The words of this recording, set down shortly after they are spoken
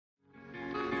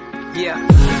Yeah.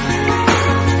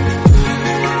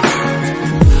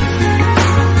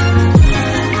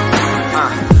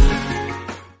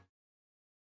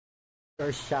 Or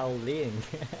Shaolin.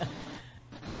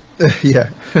 Yeah.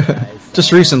 Nice.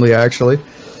 Just recently, actually.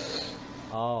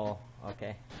 Oh,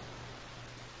 okay.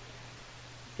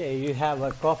 Okay, you have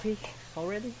a coffee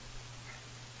already?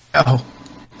 Oh,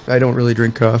 I don't really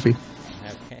drink coffee.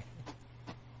 Okay.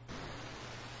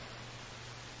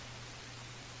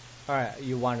 Alright,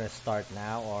 you want to start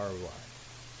now or what?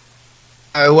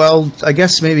 Well, I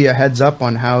guess maybe a heads up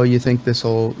on how you think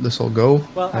this'll go.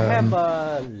 Well, I have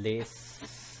a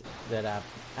list that I've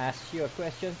asked you a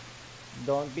question.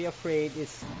 Don't be afraid,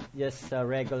 it's just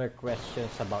regular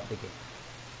questions about the game.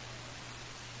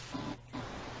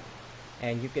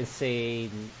 And you can say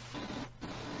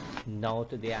no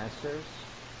to the answers.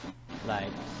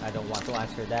 Like, I don't want to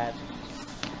answer that.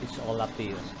 It's all up to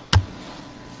you.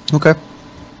 Okay.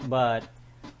 But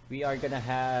we are gonna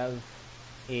have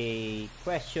a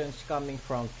questions coming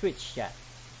from Twitch chat.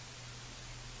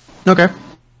 Okay.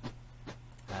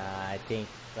 I think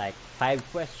like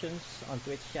 5 questions on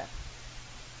Twitch chat.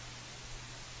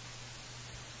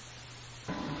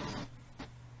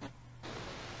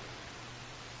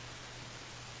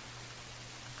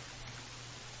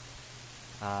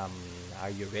 Are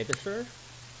you ready, sir?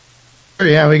 Sure,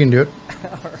 yeah, we can do it.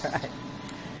 Alright.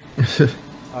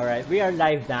 Alright, we are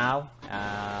live now.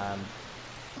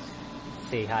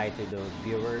 Say hi to the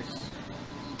viewers.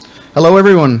 Hello,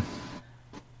 everyone.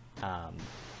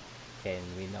 Can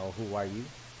we know who are you?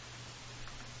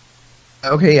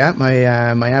 Okay, yeah,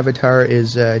 my avatar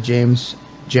is James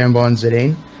Jambon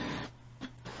Zidane.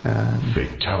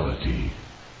 Fatality.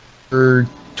 For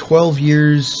 12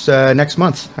 years next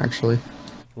month, actually.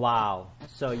 Wow.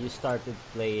 So you started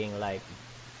playing like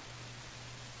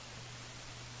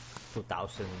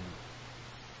 2000.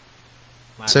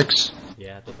 6.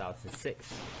 Yeah,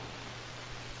 2006.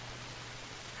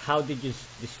 How did you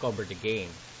discover the game?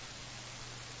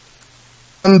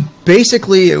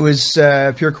 Basically, it was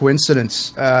pure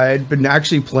coincidence. I'd been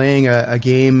actually playing a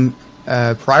game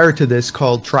prior to this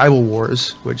called Tribal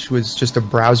Wars, which was just a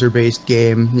browser-based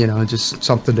game, you know, just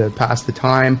something to pass the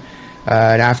time.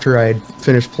 And after I'd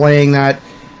finished playing that,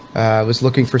 I was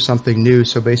looking for something new,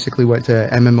 so basically went to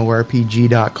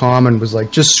MMORPG.com and was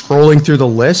like just scrolling through the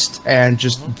list, and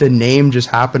just the name just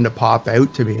happened to pop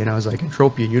out to me, and I was like,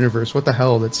 Entropia Universe, what the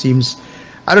hell? That seems,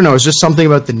 I don't know, it's just something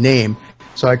about the name.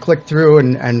 So I clicked through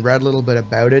and read a little bit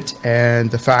about it, and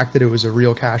the fact that it was a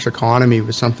real cash economy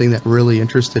was something that really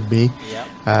interested me.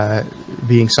 Yep.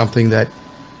 Being something that,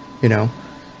 you know,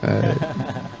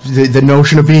 the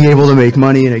notion of being able to make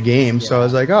money in a game. Yeah. So I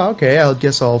was like, oh, okay, I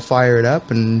guess I'll fire it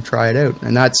up and try it out.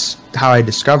 And that's how I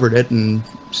discovered it and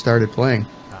started playing.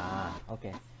 Ah,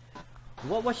 okay.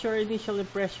 What was your initial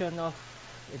impression of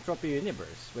Entropia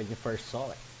Universe when you first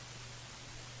saw it?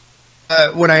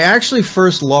 When I actually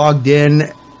first logged in,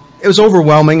 it was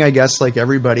overwhelming, I guess, like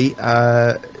everybody.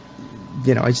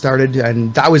 You know, I started,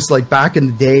 and that was like back in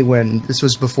the day when this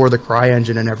was before the Cry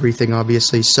engine and everything,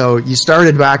 obviously. So you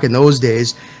started back in those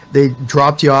days. They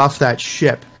dropped you off that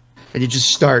ship, and you just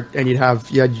start, and you had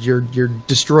your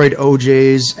destroyed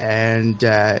OJs and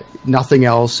nothing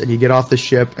else, and you get off the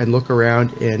ship and look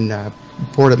around in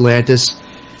Port Atlantis,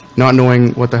 not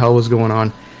knowing what the hell was going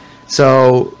on.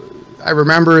 So I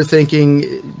remember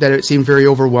thinking that it seemed very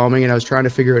overwhelming, and I was trying to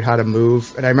figure out how to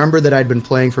move. And I remember that I'd been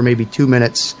playing for maybe 2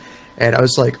 minutes, and I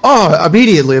was like, oh,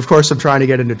 immediately, of course, I'm trying to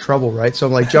get into trouble, right? So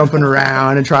I'm like jumping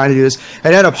around and trying to do this. I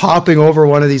ended up hopping over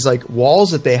one of these like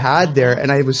walls that they had there,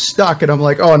 and I was stuck, and I'm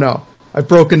like, oh no, I've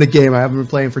broken the game. I haven't been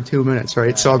playing for 2 minutes,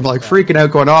 right? So I'm like freaking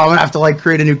out, going, oh, I'm gonna have to like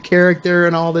create a new character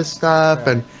and all this stuff.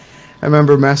 And I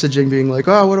remember messaging, being like,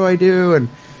 oh, what do I do? And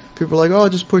people were like, oh,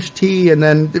 just push T. And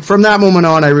then from that moment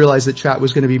on, I realized that chat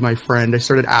was going to be my friend. I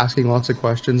started asking lots of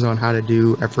questions on how to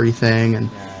do everything, and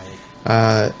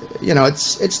you know, it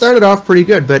started off pretty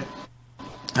good, but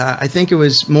I think it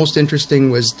was most interesting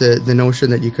was the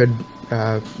notion that you could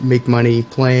make money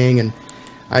playing. And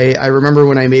I remember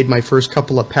when I made my first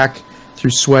couple of peck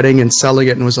through sweating and selling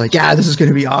it, and was like, yeah, this is going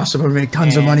to be awesome. I'm going to make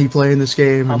tons of money playing this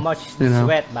game. How and, much you know,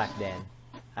 sweat back then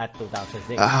at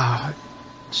 2006?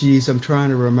 Geez, I'm trying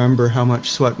to remember how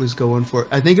much sweat was going for.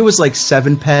 I think it was like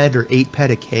 7 ped or 8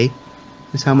 ped a K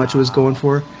is how much it was going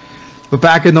for. But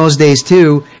back in those days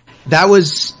too, that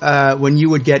was when you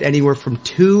would get anywhere from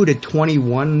 2 to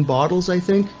 21 bottles, I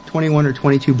think. 21 or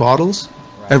 22 bottles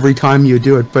every time you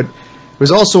do it. But it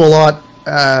was also a lot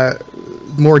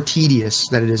more tedious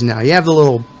than it is now. You have the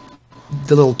little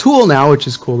the little tool now, which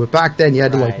is cool. But back then, you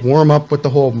had to like Right. warm up with the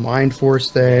whole mind force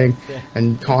thing Yes.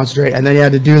 and concentrate, and then you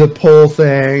had to do the pull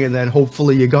thing, and then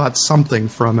hopefully you got something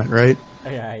from it, right?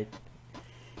 Right.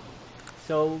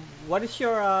 So, what is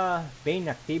your main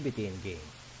activity in game?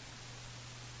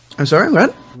 I'm sorry,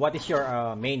 what? What is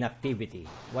your main activity?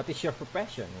 What is your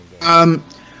profession in game?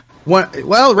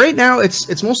 Well, right now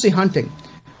it's mostly hunting.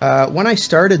 When I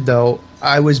started, though,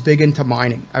 I was big into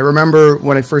mining. I remember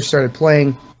when I first started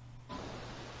playing,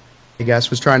 I guess,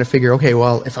 was trying to figure, okay,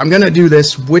 well, if I'm going to do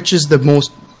this, which is the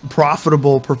most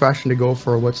profitable profession to go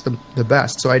for? What's the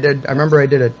best? So I remember I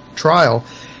did a trial,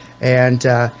 and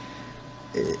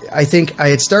I think I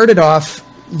had started off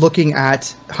looking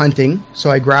at hunting.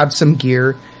 So I grabbed some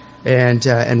gear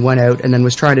and went out and then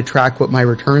was trying to track what my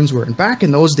returns were. And back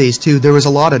in those days too, there was a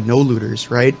lot of no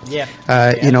looters, right? Yeah.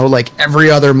 You know, like every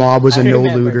other mob was a I no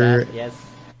remember looter. that, yes.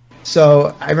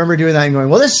 So I remember doing that and going,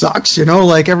 well, this sucks, you know,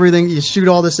 like everything, you shoot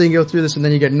all this thing, go through this, and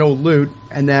then you get no loot.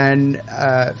 And then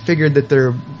figured that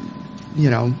there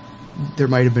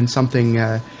might have been something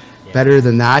better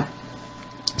than that.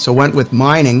 So went with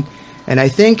mining. And I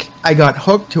think I got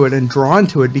hooked to it and drawn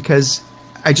to it because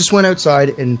I just went outside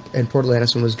in Port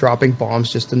Atlantis and was dropping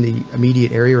bombs just in the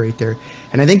immediate area right there.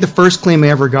 And I think the first claim I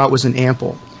ever got was an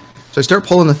ample. So I start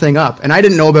pulling the thing up, and I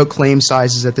didn't know about claim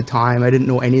sizes at the time. I didn't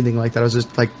know anything like that. I was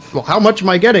just like, well, how much am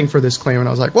I getting for this claim? And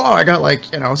I was like, well, I got like,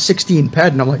 16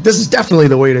 ped, and I'm like, this is definitely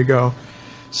the way to go.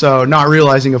 So not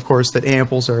realizing, of course, that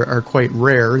amples are quite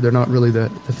rare. They're not really the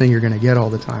thing you're going to get all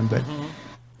the time. But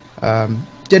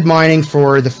did mining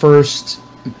for the first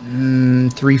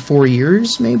 3-4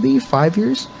 years, maybe 5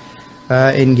 years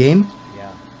in game.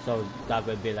 Yeah. So that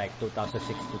would be like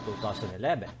 2006 to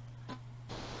 2011.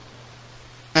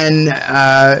 And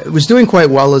was doing quite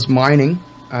well as mining.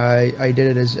 I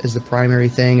did it as the primary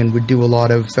thing and would do a lot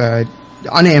of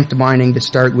unamped mining to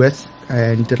start with,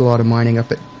 and did a lot of mining up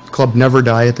at Club Never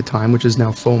Die at the time, which is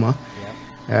now FOMA.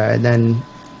 Yeah. And then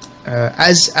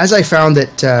as I found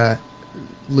that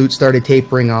loot started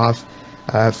tapering off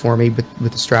for me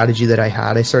with the strategy that I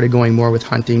had, I started going more with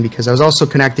hunting because I was also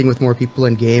connecting with more people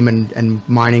in game, and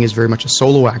mining is very much a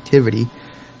solo activity.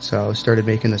 So I started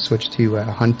making the switch to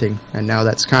hunting, and now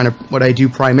that's kind of what I do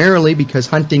primarily because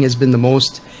hunting has been the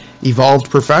most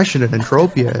evolved profession in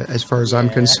Entropia as far as I'm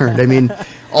concerned. I mean,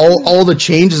 all the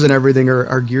changes and everything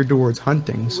are geared towards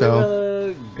hunting. So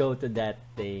We will go to that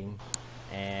thing,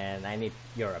 and I need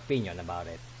your opinion about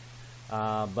it.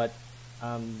 But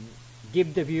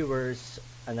give the viewers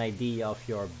an idea of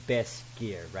your best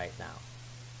gear right now.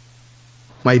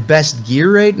 my best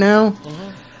gear right now,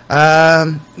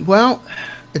 well,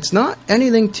 it's not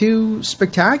anything too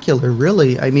spectacular,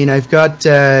 really. I mean, I've got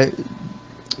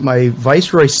my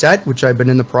Viceroy set, which I've been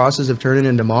in the process of turning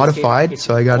into modified,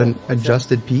 so I got an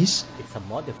adjusted piece. It's a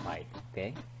modified,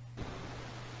 okay?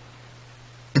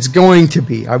 It's going to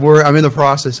be. I'm in the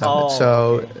process of it,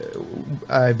 so okay.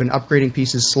 I've been upgrading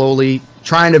pieces slowly,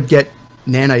 trying to get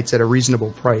nanites at a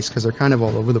reasonable price, because they're kind of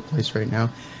all over the place right now.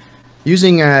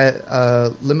 Using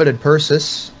a limited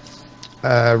Persis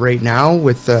right now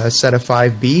with a set of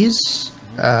 5Bs.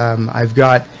 I've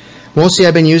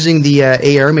been using the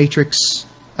AR Matrix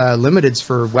limiteds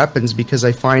for weapons because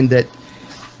I find that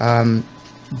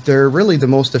they're really the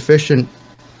most efficient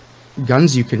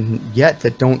guns you can get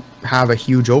that don't have a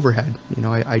huge overhead. You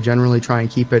know, I generally try and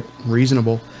keep it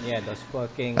reasonable. Yeah, those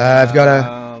fucking I've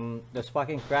got those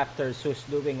fucking crafters who's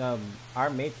doing our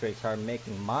Matrix are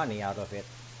making money out of it.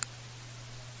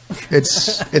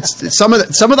 It's some of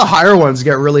the higher ones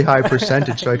get really high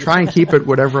percentage, so I try and keep it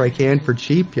whatever I can for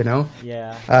cheap, you know.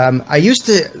 Yeah. I used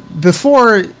to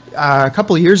before a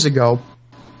couple of years ago.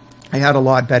 I had a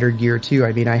lot better gear too.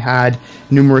 I mean, I had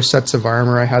numerous sets of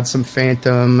armor. I had some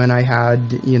Phantom, and I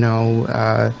had, you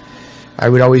know, I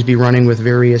would always be running with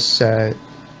various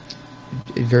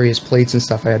plates and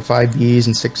stuff. I had 5Bs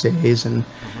and 6As, and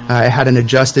I had an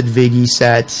adjusted Viggy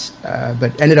set,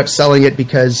 but ended up selling it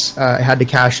because I had to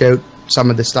cash out some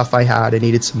of the stuff I had. I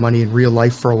needed some money in real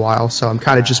life for a while, so I'm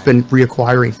kind of just been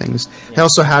reacquiring things. Yeah. I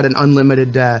also had an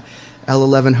unlimited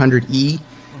L1100E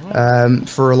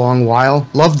for a long while.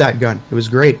 Loved that gun. It was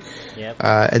great. Yep.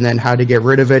 And then had to get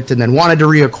rid of it, and then wanted to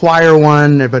reacquire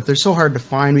one, but they're so hard to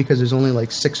find because there's only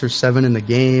like 6 or 7 in the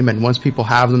game, and once people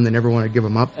have them, they never want to give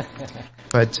them up.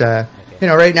 But you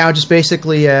know, right now, just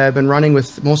basically been running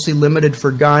with mostly limited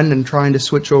for gun and trying to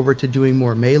switch over to doing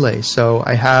more melee. So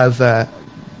I have a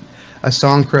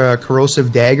Sonkra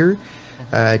Corrosive Dagger,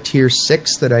 Tier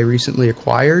 6 that I recently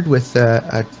acquired with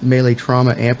a Melee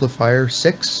Trauma Amplifier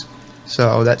 6.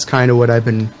 So that's kind of what I've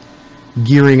been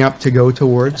gearing up to go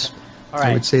towards. All I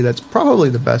right. would say that's probably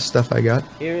the best stuff I got.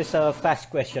 Here is a fast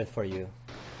question for you.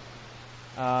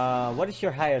 What is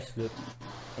your highest loot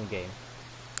in game?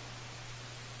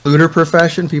 Looter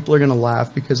profession, people are gonna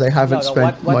laugh because I haven't No,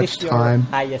 spent what much is your time.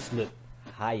 highest loot?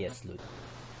 Highest loot.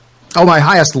 Oh, my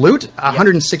highest loot?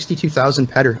 162,000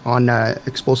 petter on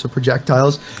explosive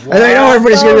projectiles. And I know What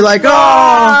everybody's gonna be the like, fuck?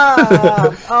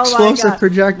 oh! Oh my Explosive God.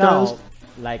 projectiles. No,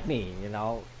 like me, you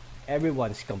know,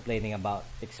 everyone's complaining about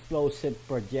explosive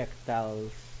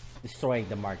projectiles destroying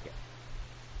the market.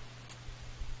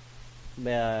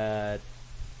 But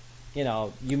you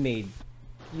know, you made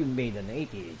an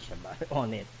 80H about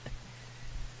on it.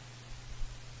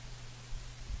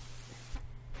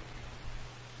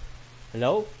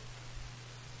 Hello?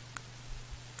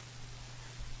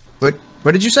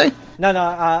 What did you say? No,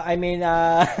 I mean,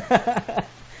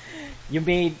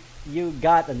 you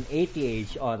got an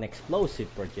 80H on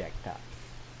explosive projectile.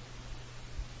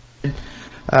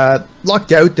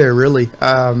 Lucked out there, really.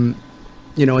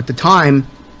 You know, at the time,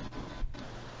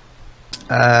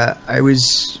 I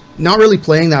was not really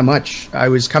playing that much. I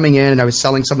was coming in and I was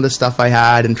selling some of the stuff I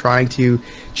had and trying to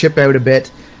chip out a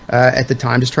bit at the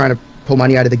time, just trying to pull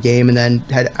money out of the game, and then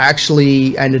had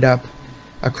actually ended up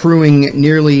accruing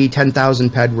nearly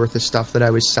 10,000 ped worth of stuff that I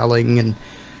was selling. And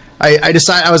I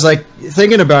decided, I was like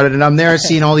thinking about it, and I'm there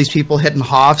seeing all these people hitting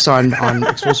hoffs on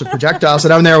explosive projectiles,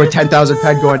 and I'm there with 10,000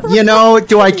 ped going, you know,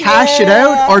 do I cash it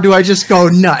out or do I just go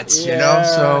nuts? You know,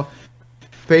 so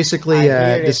basically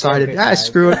decided,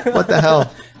 screw it, what the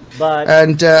hell. But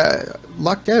And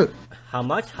lucked out. how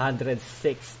much?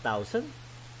 106,000?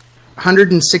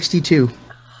 162.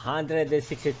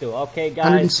 162. Okay,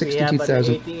 guys, we have an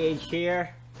 162,000. 80H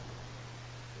here.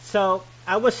 So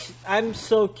I'm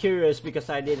so curious because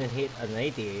I didn't hit an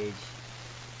 80H.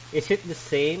 Is it the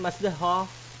same as the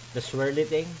Hoff, the swirly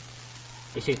thing?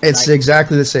 Is it? It's like,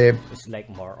 exactly the same. it's like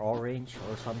more orange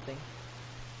or something.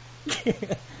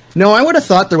 No, I would have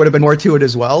thought there would have been more to it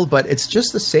as well, but it's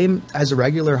just the same as a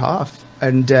regular Hoff.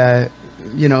 And,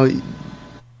 you know,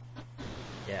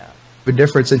 Yeah. the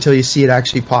difference until you see it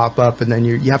actually pop up, and then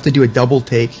you have to do a double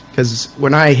take, because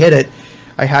when I hit it,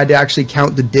 I had to actually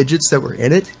count the digits that were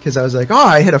in it, because I was like, oh,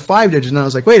 I hit a 5 digit, and I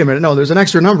was like, wait a minute, no, there's an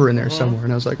extra number in there somewhere,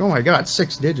 and I was like, oh my god,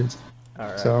 6 digits. All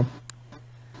right. So,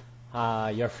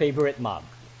 Your favorite mob?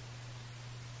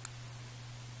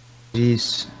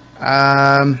 jeez.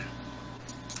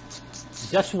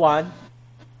 Just one.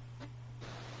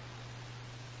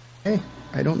 Hey,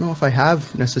 I don't know if I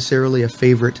have necessarily a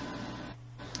favorite.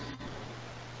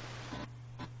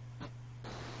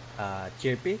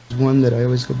 Chirpy? One that I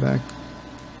always go back.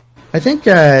 I think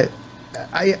I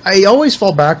always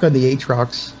fall back on the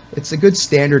Aatrox. It's a good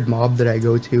standard mob that I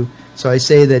go to. So I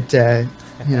say that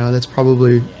you know, that's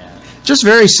probably just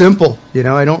very simple. You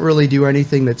know, I don't really do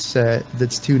anything that's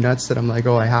too nuts that I'm like,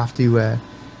 oh, I have to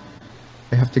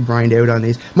grind out on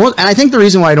these. And I think the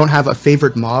reason why I don't have a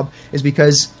favorite mob is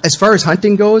because as far as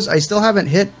hunting goes, I still haven't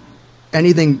hit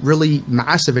anything really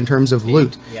massive in terms of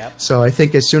loot. Yep. So I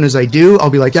think as soon as I do, I'll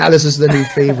be like, yeah, this is the new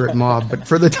favorite mob. But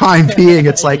for the time being,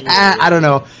 it's like, I don't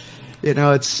know. You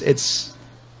know, it's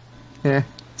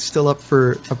still up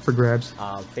for grabs.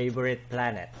 Favorite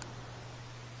planet?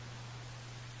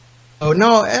 Oh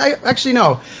no, actually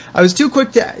no. I was too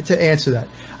quick to answer that.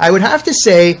 I would have to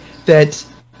say that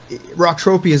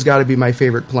Rocktropia got to be my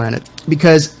favorite planet,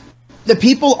 because the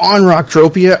people on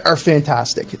Rocktropia are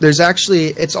fantastic. There's actually,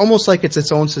 it's almost like it's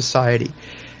its own society.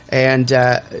 And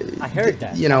I heard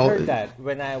that. You know, I heard that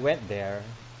when I went there.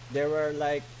 There were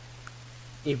like,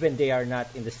 even they are not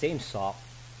in the same SOC,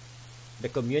 the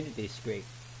community is great.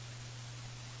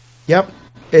 Yep,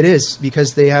 it is,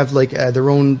 because they have like their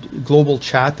own global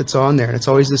chat that's on there, and it's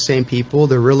always the same people.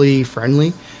 They're really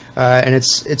friendly, and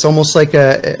it's almost like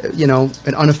a you know,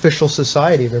 an unofficial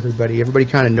society of everybody. Everybody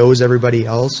kind of knows everybody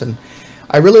else, and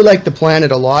I really like the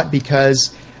planet a lot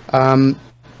because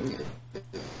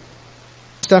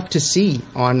stuff to see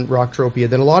on Rocktropia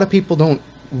that a lot of people don't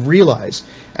realize,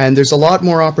 and there's a lot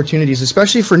more opportunities,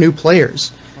 especially for new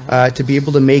players, to be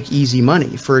able to make easy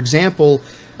money. For example,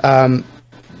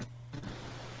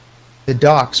 the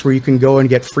docks where you can go and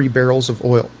get free barrels of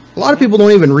oil. A lot of people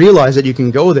don't even realize that you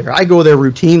can go there. I go there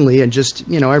routinely, and just,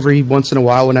 you know, every once in a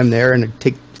while when I'm there, and I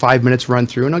take 5 minutes run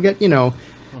through, and I'll get, you know,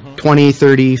 20,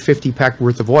 30, 50 pack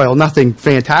worth of oil. Nothing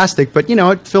fantastic, but, you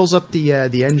know, it fills up the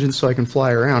engine so I can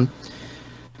fly around.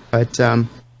 But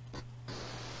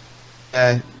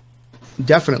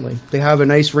definitely, they have a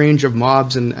nice range of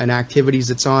mobs and activities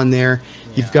that's on there.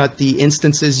 Yeah. You've got the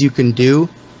instances you can do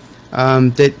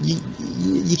that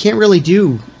you can't really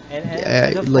do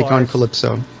and like course, on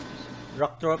Calypso.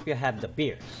 Rocktropia have the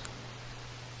beers.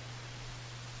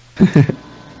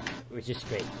 which is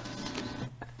great.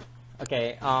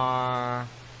 Okay,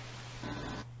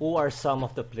 who are some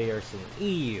of the players in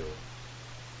EU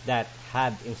that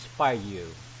have inspired you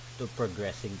to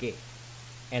progress in game?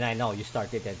 And I know you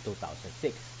started in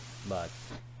 2006, but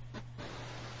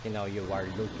you know you are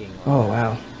looking. Oh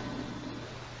wow.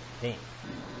 Thing.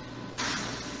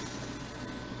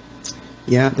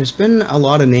 Yeah, there's been a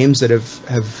lot of names that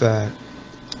have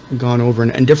gone over,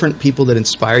 and different people that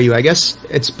inspire you. I guess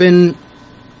it's been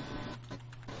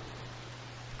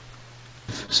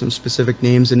some specific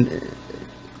names, and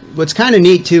what's kind of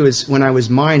neat too is when I was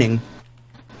mining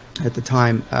at the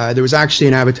time, there was actually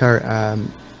an avatar,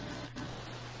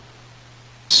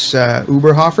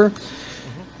 Uberhofer.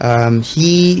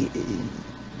 He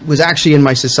was actually in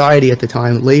my society at the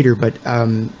time later, but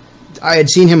I had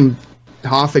seen him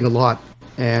hoffing a lot,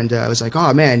 and I was like,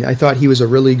 oh man, I thought he was a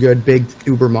really good big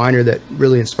Uber miner that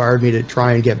really inspired me to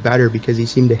try and get better, because he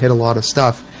seemed to hit a lot of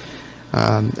stuff.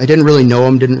 I didn't really know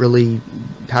him,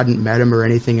 hadn't met him or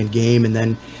anything in game, and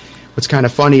then what's kind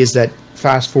of funny is that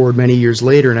fast forward many years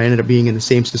later, and I ended up being in the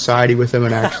same society with him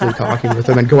and actually talking with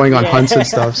him and going on hunts and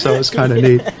stuff, so it was kind of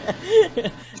neat.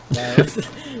 That's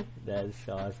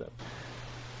awesome.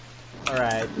 All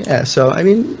right. Yeah, so I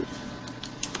mean,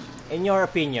 in your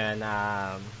opinion,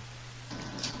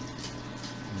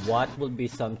 what would be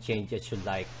some changes you'd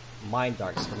like Mind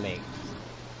Darks to make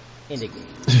in the game?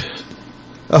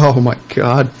 Oh my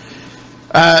god.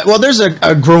 Well, there's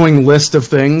a growing list of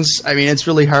things. I mean, it's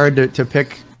really hard to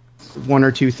pick one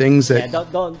or two things that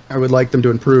don't I would like them to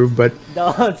improve, but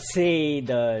don't say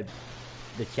the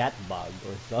chat bug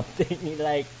or something.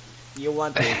 Like you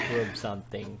want to improve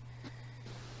something.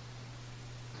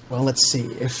 Well, let's see.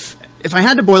 If I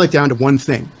had to boil it down to one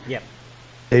thing, yep,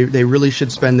 they really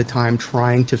should spend the time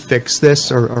trying to fix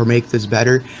this or make this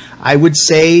better. I would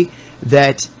say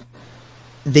that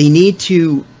they need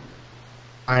to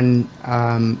on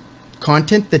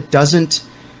content that doesn't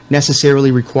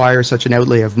necessarily require such an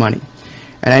outlay of money.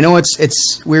 And I know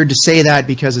it's weird to say that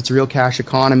because it's a real cash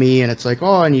economy, and it's like,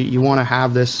 oh, and you want to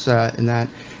have this and that.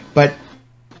 But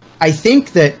I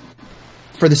think that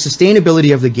for the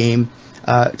sustainability of the game,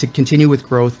 to continue with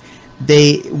growth,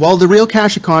 while the real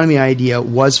cash economy idea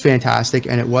was fantastic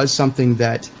and it was something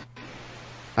that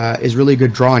is really a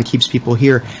good draw and keeps people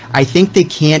here, I think they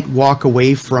can't walk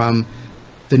away from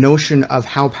the notion of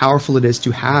how powerful it is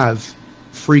to have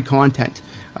free content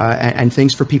and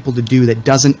things for people to do that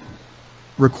doesn't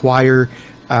require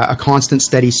a constant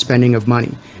steady spending of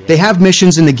money. Yeah. They have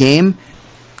missions in the game,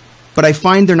 but I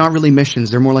find they're not really missions.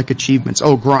 They're more like achievements.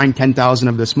 Oh, grind 10,000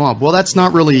 of this mob. Well, that's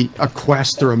not really a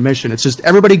quest or a mission. It's just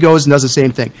everybody goes and does the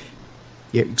same thing.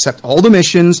 You accept all the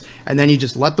missions, and then you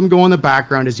just let them go in the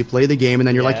background as you play the game, and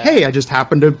then you're like, hey, I just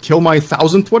happened to kill my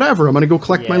 1,000th whatever. I'm going to go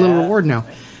collect my little reward now.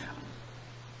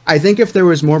 I think if there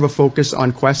was more of a focus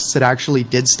on quests that actually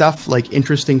did stuff, like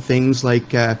interesting things,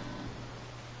 like could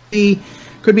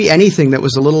be anything that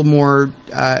was a little more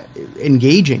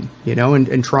engaging, you know,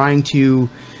 and trying to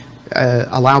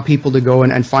allow people to go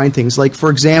and find things. Like,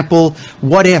 for example,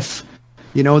 what if,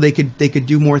 you know, they could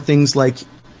do more things like,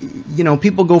 you know,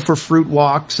 people go for fruit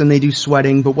walks and they do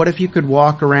sweating, but what if you could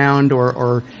walk around,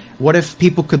 or what if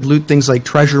people could loot things like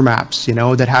treasure maps, you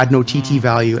know, that had no TT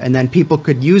value, and then people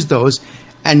could use those,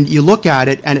 and you look at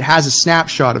it and it has a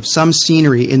snapshot of some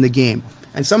scenery in the game,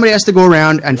 and somebody has to go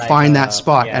around and like, find that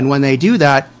spot. And when they do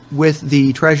that with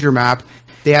the treasure map,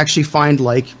 they actually find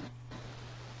like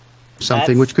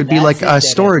something which could be like a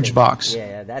storage box.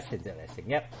 Yeah, that's interesting.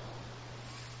 Yep.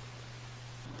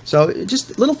 So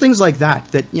just little things like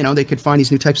that, you know, they could find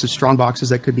these new types of strong boxes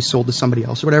that could be sold to somebody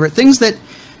else or whatever. Things that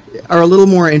are a little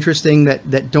more interesting,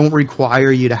 that don't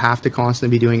require you to have to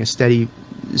constantly be doing a steady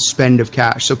spend of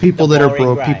cash. So people that are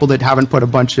broke, grind. People that haven't put a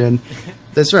bunch in,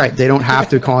 that's right. They don't have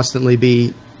to constantly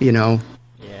be, you know,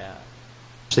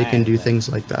 they can do things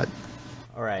like that.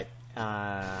 All right.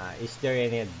 Is there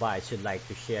any advice you'd like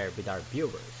to share with our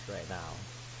viewers right now?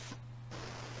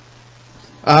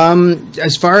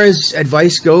 As far as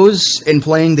advice goes in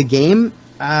playing the game,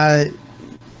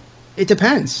 it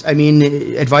depends. I mean,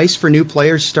 advice for new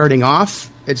players starting off,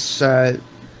 it's, you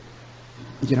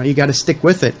know, you got to stick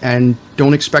with it and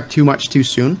don't expect too much too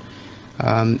soon.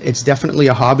 It's definitely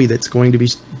a hobby that's going to be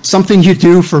something you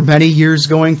do for many years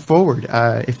going forward,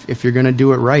 if you're going to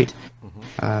do it right.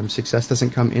 Success doesn't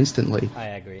come instantly. I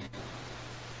agree.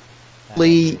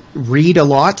 Read a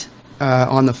lot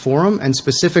on the forum, and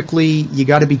specifically, you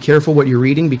got to be careful what you're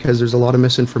reading because there's a lot of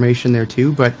misinformation there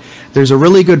too. But there's a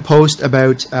really good post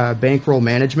about bankroll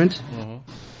management.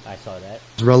 I saw that.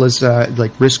 As well as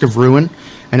like risk of ruin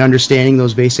and understanding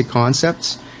those basic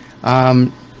concepts.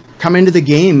 come into the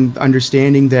game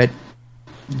understanding that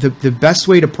the best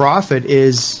way to profit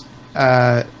is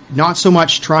not so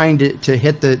much trying to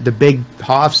hit the big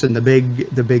hoffs and the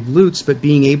big loots, but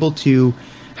being able to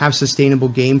have sustainable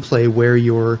gameplay where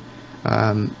you're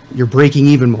breaking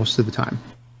even most of the time.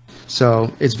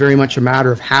 So it's very much a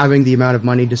matter of having the amount of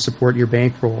money to support your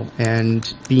bankroll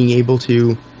and being able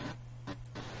to.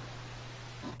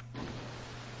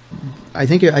 I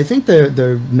think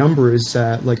the number is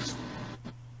like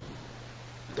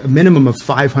a minimum of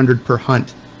 500 per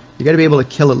hunt. You got to be able to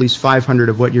kill at least 500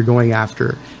 of what you're going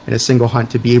after in a single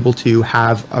hunt to be able to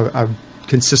have a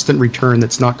consistent return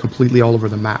that's not completely all over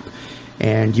the map.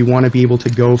 And you want to be able to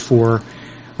go for,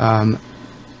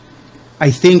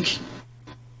 I think,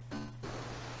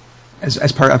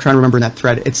 as part, I'm trying to remember in that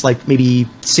thread, it's like maybe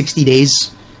 60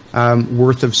 days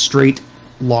worth of straight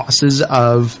losses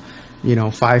of,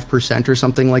 5% or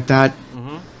something like that,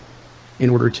 in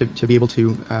order to be able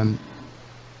to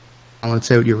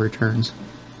balance out your returns.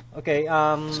 Okay.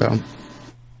 So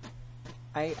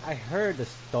I heard a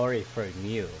story from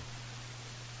you,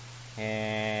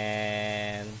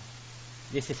 and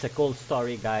this is a cool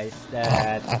story, guys,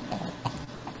 that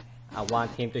I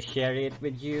want him to share it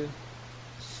with you.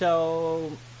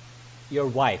 So, your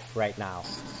wife right now.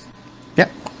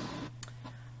 Yep.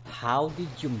 How did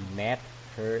you met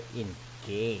her in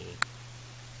game?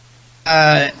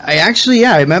 I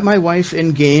met my wife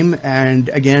in game, and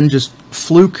again, just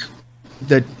fluke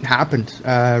that happened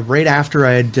right after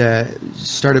I had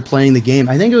started playing the game.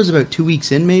 I think it was about 2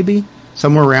 weeks in, maybe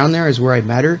somewhere around there is where I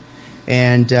met her,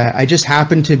 and I just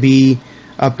happened to be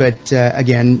up at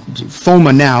again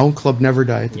FOMA now, Club Never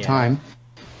Die at the time.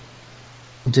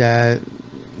 And,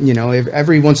 if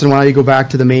every once in a while you go back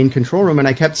to the main control room, and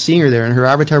I kept seeing her there, and her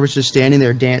avatar was just standing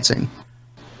there dancing.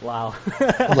 Wow.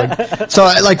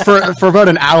 For about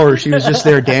an hour, she was just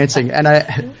there dancing, and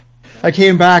I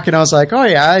came back and I was like, oh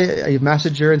yeah, I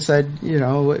messaged her and said,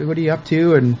 what are you up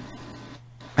to? And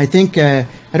I think, I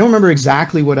don't remember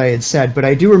exactly what I had said, but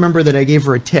I do remember that I gave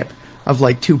her a tip of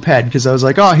like 2 ped, because I was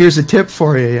like, oh, here's a tip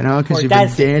for you, because you've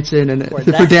been dancing and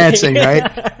for dancing, right?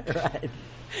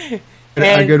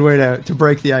 Right. A good way to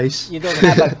break the ice.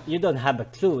 You don't have a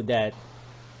clue that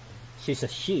she's a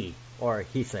she or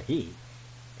he's a he,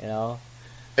 I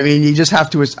mean, you just have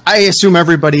to. I assume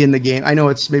everybody in the game. I know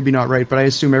it's maybe not right, but I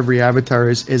assume every avatar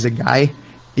is a guy,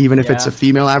 even if it's a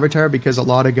female avatar, because a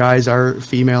lot of guys are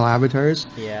female avatars.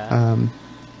 Yeah.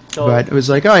 But it was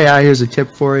like, oh yeah, here's a tip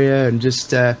for you, and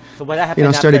just so what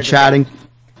happened? Started chatting.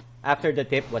 After the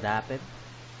tip, what happened?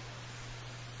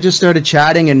 Just started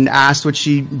chatting and asked what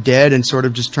she did, and sort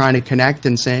of just trying to connect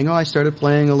and saying, oh, I started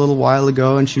playing a little while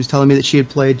ago, and she was telling me that she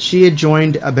had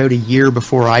joined about a year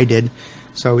before I did.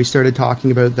 So we started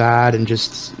talking about that, and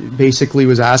just basically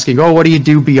was asking, oh, what do you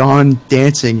do beyond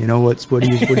dancing? What's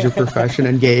your profession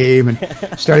in game?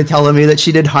 And started telling me that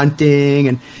she did hunting,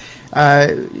 and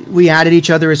we added each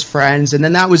other as friends, and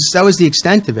then that was the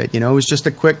extent of it. It was just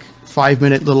a quick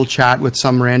 5-minute little chat with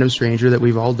some random stranger that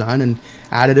we've all done, and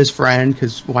added as friend,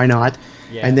 because why not?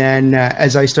 Yeah. And then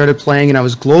as I started playing and I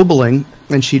was globaling,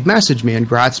 and she'd message me and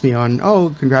grats me on,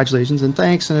 oh, congratulations and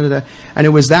thanks, and it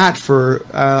was that for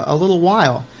a little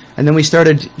while. And then I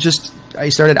started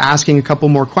asking a couple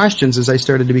more questions as I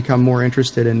started to become more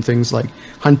interested in things like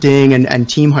hunting and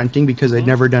team hunting, because I'd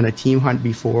never done a team hunt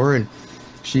before. And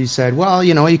she said, well,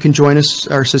 you can join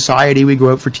our society. We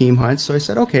go out for team hunts. So I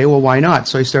said, okay, well, why not?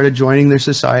 So I started joining their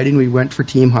society, and we went for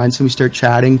team hunts, and we started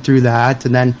chatting through that.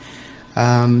 And then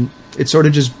it sort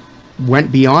of just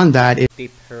went beyond that.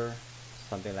 Tip her,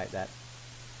 something like that.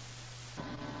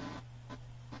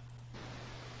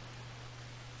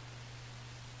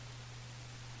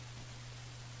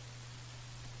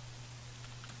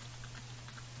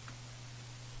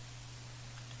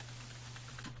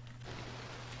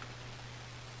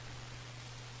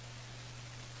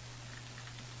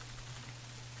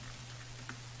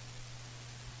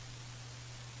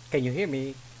 Can you hear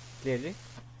me clearly?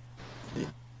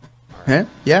 Huh?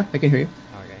 Yeah, I can hear you.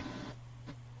 Okay.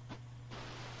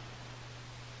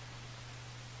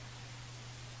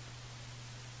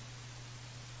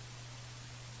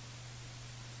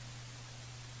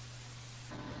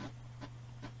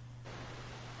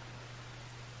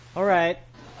 Alright.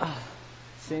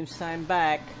 Seems I'm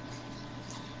back.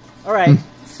 Alright,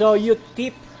 so you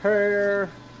tip her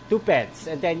 2 pets,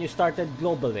 and then you started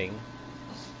globaling.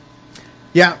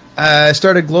 Yeah, I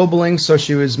started globaling, so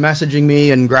she was messaging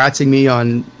me and gratzing me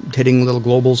on hitting little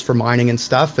globals for mining and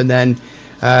stuff, and then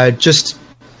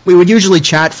we would usually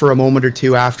chat for a moment or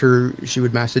two after she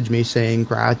would message me saying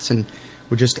grats, and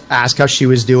would just ask how she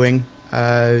was doing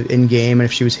in game and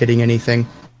if she was hitting anything.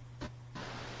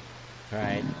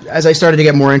 as I started to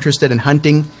get more interested in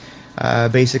hunting,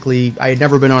 basically, I had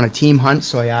never been on a team hunt,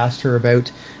 so I asked her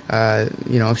about,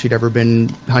 if she'd ever been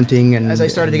hunting. And as I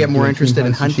started to get more interested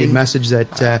in hunting, she'd messaged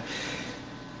that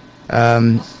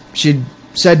she'd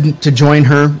said to join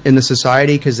her in the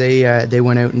society because they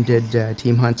went out and did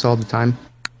team hunts all the time.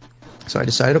 So I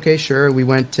decided, okay, sure. We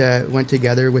went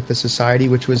together with the society,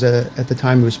 which was at the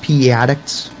time it was PE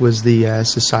Addicts was the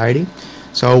society.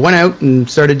 So I went out and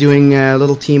started doing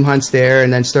little team hunts there,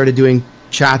 and then started doing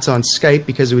chats on Skype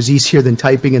because it was easier than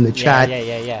typing in the chat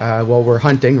while we're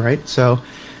hunting, right? So,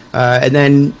 and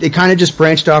then it kind of just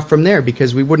branched off from there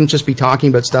because we wouldn't just be talking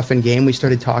about stuff in game. We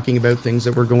started talking about things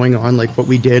that were going on, like what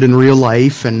we did in real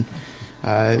life, and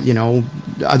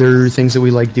other things that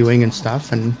we like doing and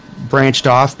stuff, and branched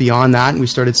off beyond that. And we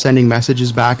started sending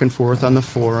messages back and forth on the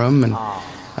forum. And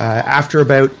after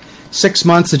about 6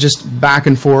 months of just back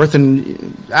and forth,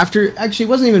 and actually it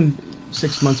wasn't even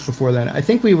 6 months before that. I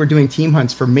think we were doing team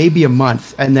hunts for maybe a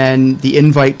month, and then the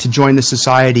invite to join the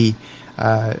society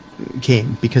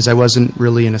came because I wasn't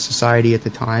really in a society at the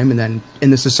time. And then in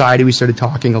the society we started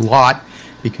talking a lot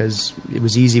because it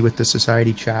was easy with the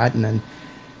society chat. And then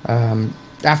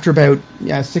after about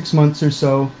 6 months or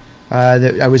so,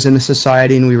 that I was in the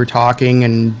society, and we were talking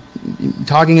in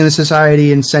the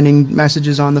society and sending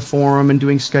messages on the forum and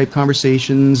doing Skype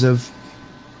conversations of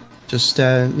just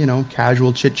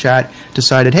casual chit chat.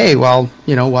 Decided, hey, well,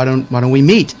 why don't we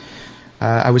meet?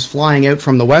 I was flying out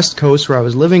from the West Coast where I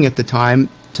was living at the time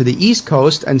to the East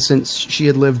Coast, and since she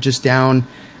had lived just down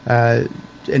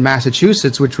in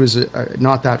Massachusetts, which was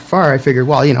not that far, I figured,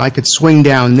 well, I could swing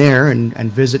down there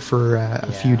and visit for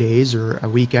a few days or a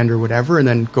weekend or whatever, and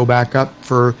then go back up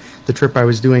for the trip I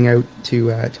was doing out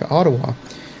to Ottawa.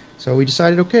 So we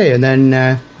decided, okay, and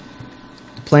then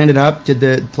planned it up, did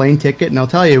the plane ticket, and I'll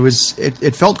tell you,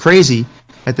 it felt crazy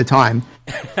at the time.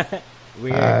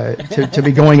 To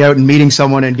be going out and meeting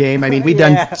someone in game. I mean, we'd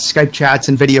done Skype chats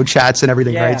and video chats and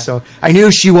everything, right? So I knew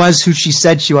she was who she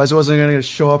said she was. I wasn't going to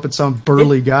show up at some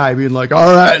burly guy being like,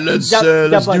 all right, let's do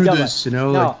this,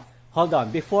 No, like, hold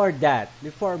on. Before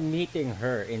meeting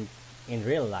her in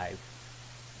real life,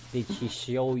 did she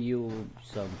show you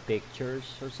some pictures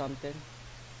or something?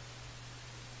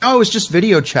 Oh, it was just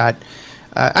video chat.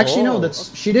 Actually, no,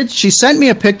 she did. She sent me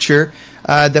a picture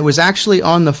that was actually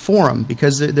on the forum,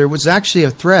 because there was actually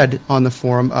a thread on the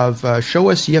forum of show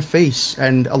us your face,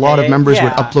 and a lot of members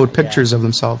would upload pictures of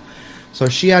themselves. So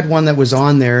she had one that was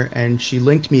on there, and she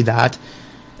linked me that.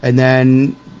 And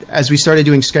then as we started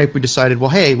doing Skype, we decided, well,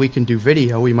 hey, we can do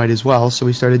video. We might as well. So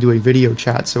we started doing video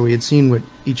chat. So we had seen what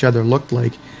each other looked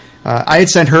like. I had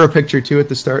sent her a picture too at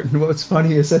the start, and what's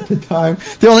funny is at the time,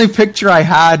 the only picture I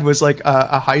had was like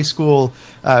a high school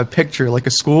picture, like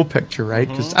a school picture, right?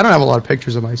 Because I don't have a lot of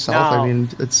pictures of myself. No. I mean,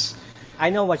 it's...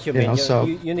 I know what you mean.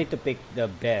 You need to pick the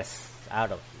best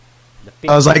out of the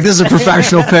picture. I was like, this is a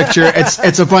professional picture.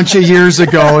 It's a bunch of years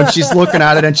ago, and she's looking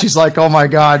at it, and she's like, oh my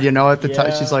God, at the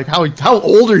time, she's like, how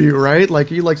old are you, right?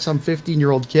 Like, are you like some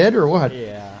 15-year-old kid or what?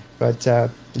 Yeah. But,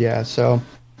 yeah, so...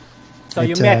 So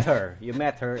you met her. You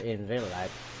met her in real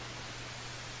life.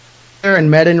 And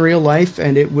met in real life,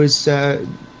 and it was, it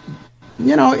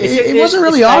wasn't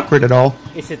really awkward at all.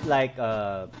 Is it like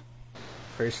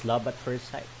first love at first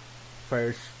sight?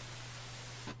 There's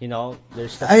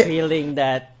the feeling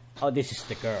that, oh, this is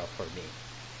the girl for me.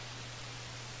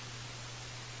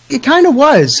 It kind of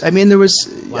was. I mean, there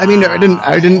was. Wow. I mean, I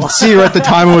didn't see her at the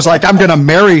time and was like, I'm gonna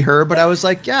marry her. But I was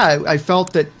like, yeah. I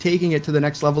felt that taking it to the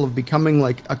next level of becoming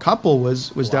like a couple was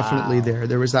definitely there.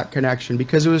 There was that connection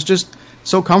because it was just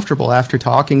so comfortable after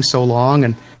talking so long,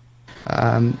 and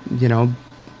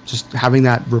just having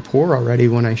that rapport already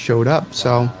when I showed up. Wow.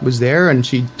 So it was there, and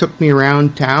she took me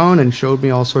around town and showed me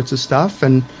all sorts of stuff,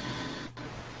 and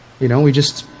we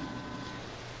just.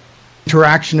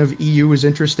 Interaction of EU was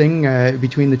interesting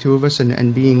between the two of us,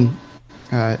 and being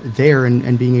there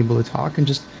and being able to talk, and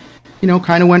just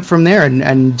kind of went from there.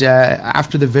 And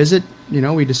after the visit,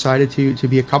 we decided to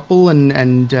be a couple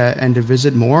and to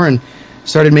visit more, and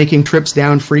started making trips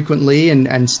down frequently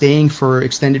and staying for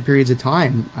extended periods of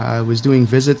time. Was doing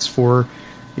visits for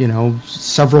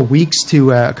several weeks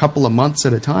to a couple of months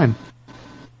at a time.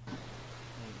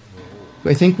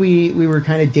 I think we were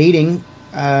kind of dating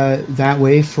that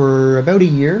way for about a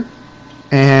year,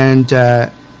 and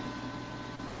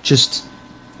just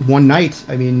one night,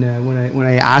 I mean, when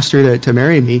I asked her to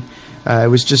marry me, it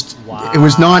was just it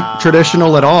was not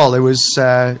traditional at all. It was it's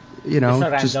a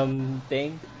random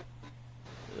thing,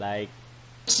 like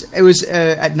it was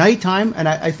at nighttime, and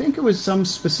I think it was some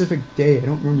specific day. I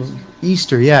don't remember.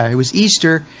 Easter, yeah, it was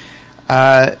Easter,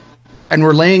 and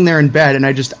we're laying there in bed, and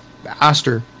I just asked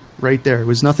her, right there. It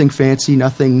was nothing fancy,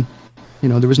 nothing, you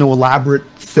know, there was no elaborate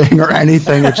thing or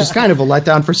anything, which is kind of a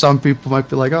letdown for some people. Might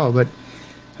be like, oh, but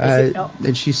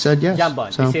and she said yes.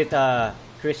 Jambon, so. is it a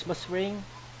Christmas ring,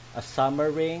 a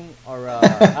summer ring, or a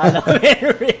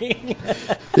Halloween ring?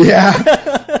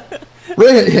 Yeah.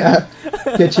 Yeah.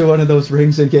 Get you one of those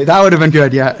rings and get that would have been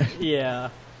good, yeah. Yeah.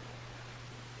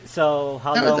 So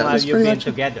how long have you been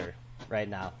together right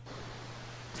now?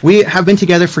 We have been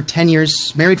together for 10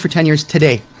 years, married for 10 years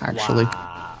today, actually.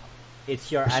 Wow.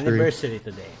 It's your anniversary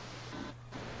today.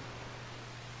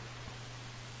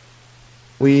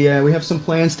 We have some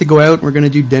plans to go out. We're going to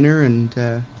do dinner and...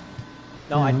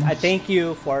 no, I thank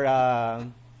you for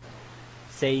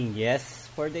saying yes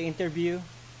for the interview.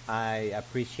 I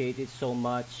appreciate it so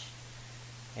much.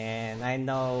 And I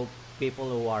know people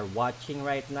who are watching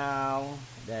right now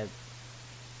that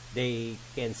they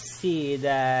can see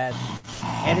that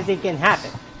anything can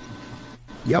happen.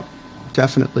 Yep,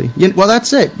 definitely. Well,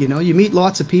 that's it. You know, you meet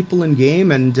lots of people in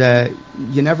game, and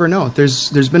you never know.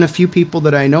 There's been a few people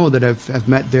that I know that have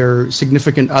met their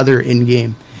significant other in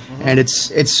game, and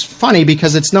it's funny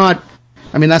because it's not.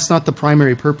 I mean, that's not the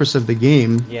primary purpose of the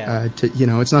game. Yeah.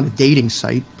 It's not a dating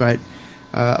site, but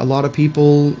a lot of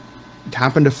people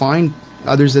happen to find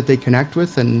others that they connect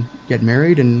with and get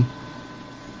married, and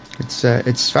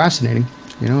it's fascinating.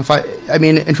 You know, I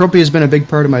mean, Entropia has been a big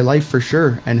part of my life for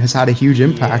sure, and has had a huge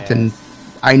impact. Yes. And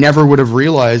I never would have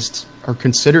realized or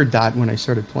considered that when I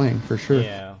started playing, for sure.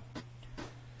 Yeah.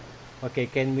 Okay,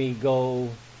 can we go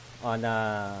on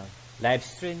a live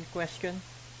stream question?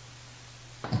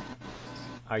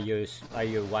 Are you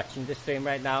watching the stream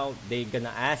right now? They're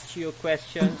gonna ask you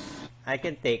questions. I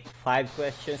can take 5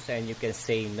 questions, and you can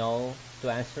say no to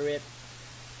answer it.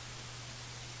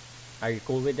 Are you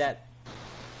cool with that?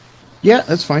 Yeah,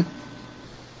 that's fine.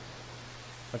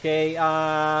 Okay,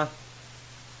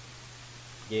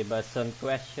 give us some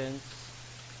questions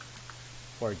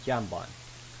for Jambon.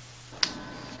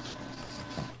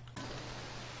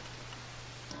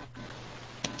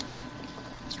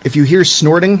 If you hear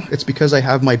snorting, it's because I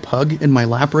have my pug in my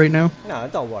lap right now. No,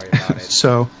 don't worry about it.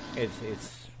 So it's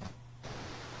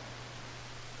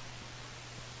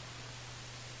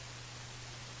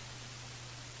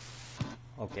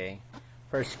okay.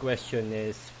 First question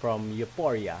is from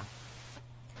Euphoria.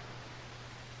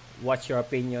 What's your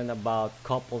opinion about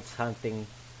couples hunting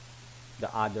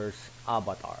the other's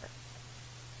avatar?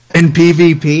 In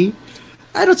PvP?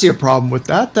 I don't see a problem with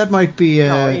that. That might be...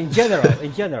 No, in general,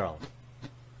 in general.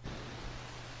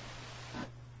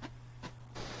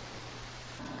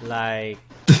 Like,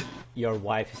 your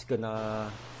wife is gonna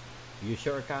use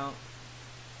your account,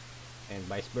 and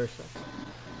vice versa.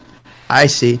 I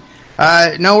see.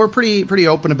 No, we're pretty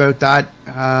open about that.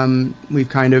 We've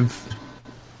kind of,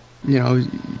 you know,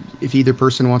 if either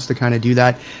person wants to kind of do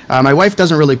that. My wife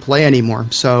doesn't really play anymore,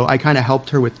 so I kind of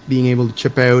helped her with being able to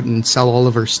chip out and sell all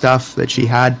of her stuff that she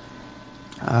had.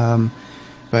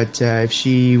 But if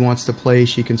she wants to play,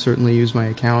 she can certainly use my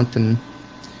account, and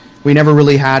we never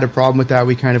really had a problem with that.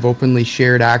 We kind of openly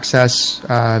shared access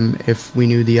if we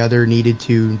knew the other needed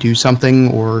to do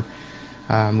something, or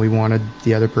we wanted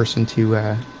the other person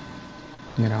to,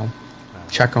 you know,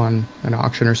 check on an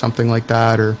auction or something like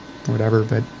that, or whatever.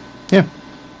 But yeah.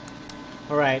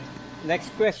 All right. Next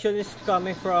question is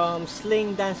coming from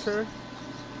Sling Dancer.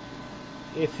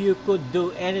 If you could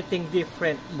do anything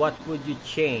different, what would you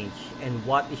change, and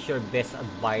what is your best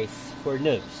advice for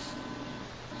noobs?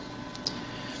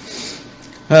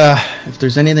 If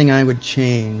there's anything I would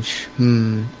change,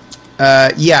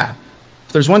 yeah.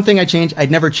 If there's one thing I change,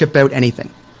 I'd never chip out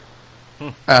anything.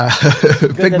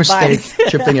 Big mistake,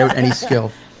 chipping out any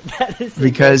skill. That is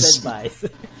because good advice.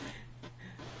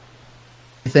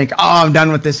 You think, oh, I'm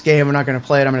done with this game, I'm not going to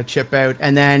play it, I'm going to chip out,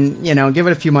 and then, you know, give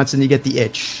it a few months and you get the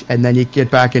itch, and then you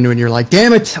get back into it and you're like,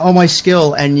 damn it, all my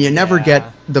skill, and you never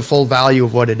get the full value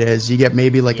of what it is. You get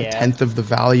maybe like a tenth of the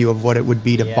value of what it would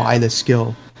be to buy the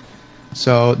skill.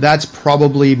 So that's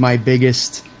probably my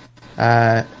biggest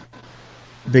regret.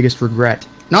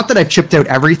 Not that I've chipped out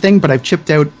everything, but I've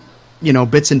chipped out, you know,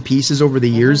 bits and pieces over the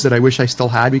years that I wish I still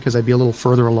had because I'd be a little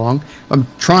further along. I'm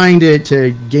trying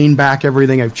to gain back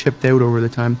everything I've chipped out over the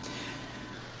time.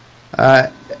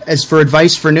 As for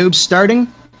advice for noobs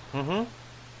starting,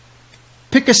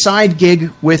 pick a side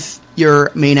gig with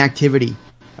your main activity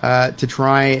to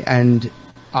try and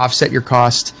offset your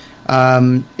cost.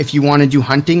 If you want to do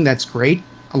hunting, that's great.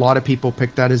 A lot of people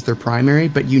pick that as their primary,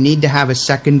 but you need to have a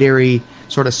secondary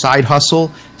sort of side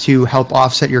hustle to help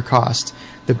offset your cost.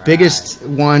 The biggest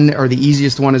one, or the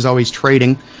easiest one, is always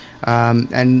trading.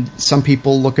 And some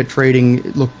people look at trading,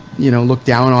 look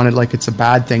down on it like it's a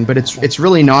bad thing, but it's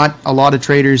really not. A lot of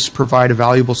traders provide a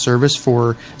valuable service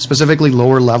for specifically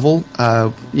lower level.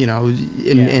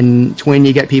 In Twin,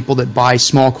 you get people that buy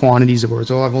small quantities of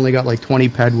ores. Oh, I've only got like 20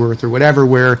 ped worth or whatever,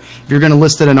 where if you're going to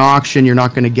list at an auction, you're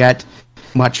not going to get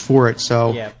much for it.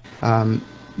 So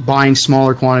buying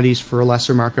smaller quantities for a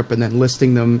lesser markup and then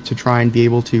listing them to try and be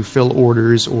able to fill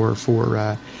orders, or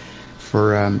for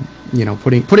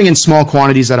putting in small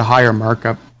quantities at a higher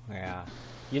markup.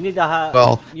 You need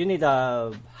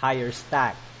a higher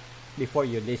stack before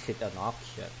you list it on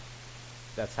auction.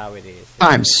 That's how it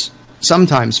is.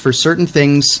 Sometimes for certain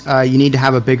things, you need to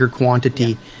have a bigger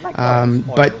quantity. Like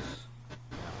but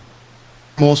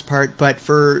most part, but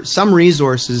for some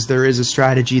resources, there is a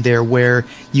strategy there where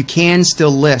you can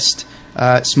still list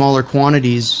smaller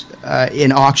quantities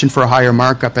in auction for a higher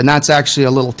markup, and that's actually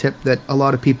a little tip that a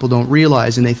lot of people don't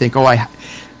realize, and they think,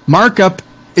 markup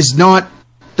is not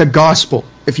the gospel.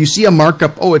 If you see a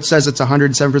markup, it says it's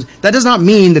 107%. That does not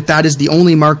mean that that is the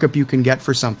only markup you can get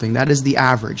for something. That is the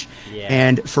average. Yeah.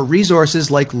 And for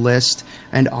resources like list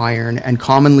and iron and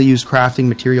commonly used crafting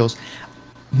materials,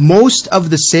 most of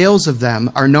the sales of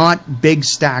them are not big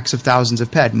stacks of thousands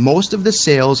of ped. Most of the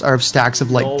sales are of stacks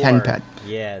of like 10 ped.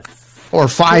 Yes. Or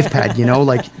 5 ped,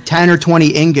 like 10 or 20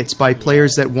 ingots by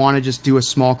players that want to just do a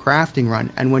small crafting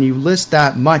run. And when you list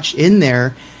that much in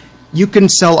there, you can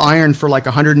sell iron for like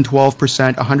 112%,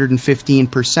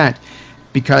 115%,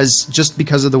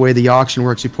 because of the way the auction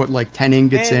works. You put like 10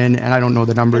 ingots in, and I don't know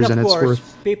the numbers, and it's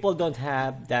worth. People don't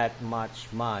have that much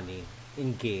money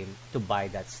in game to buy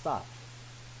that stuff.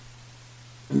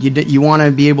 You want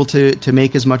to be able to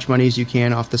make as much money as you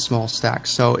can off the small stacks.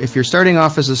 So if you're starting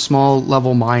off as a small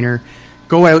level miner,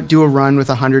 go out, do a run with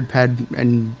 100 ped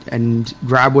and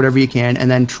grab whatever you can,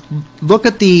 and then look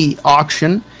at the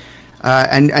auction.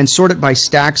 And sort it by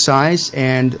stack size,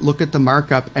 and look at the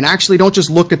markup, and actually don't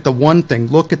just look at the one thing,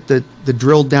 look at the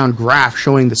drilled down graph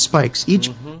showing the spikes.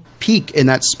 Each peak in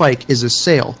that spike is a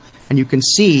sale, and you can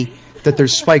see that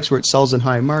there's spikes where it sells in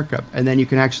high markup, and then you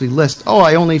can actually list,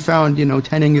 I only found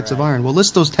 10 ingots of iron. Well,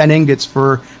 list those 10 ingots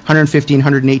for 115,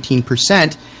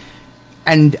 118%,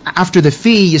 and after the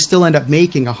fee you still end up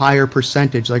making a higher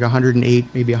percentage, like 108,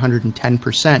 maybe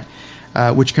 110%,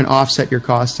 which can offset your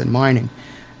costs in mining.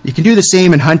 You can do the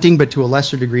same in hunting, but to a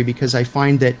lesser degree, because I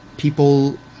find that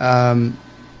people tend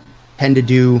to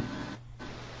do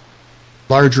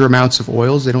larger amounts of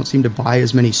oils. They don't seem to buy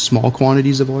as many small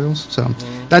quantities of oils. So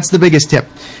that's the biggest tip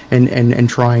in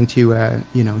trying to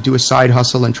do a side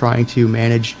hustle and trying to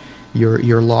manage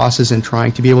your losses, and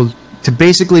trying to be able to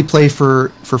basically play for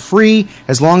free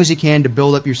as long as you can to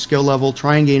build up your skill level.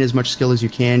 Try and gain as much skill as you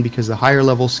can, because the higher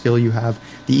level skill you have,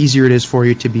 the easier it is for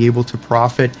you to be able to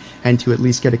profit and to at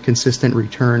least get a consistent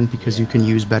return, because you can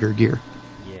use better gear.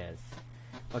 Yes.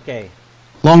 Okay.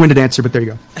 Long-winded answer, but there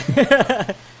you go.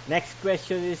 Next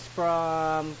question is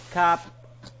from Cap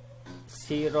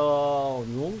Zero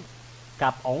Nung.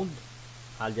 Cap Owned.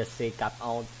 I'll just say Cap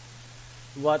Owned.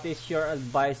 What is your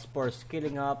advice for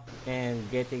skilling up and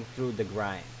getting through the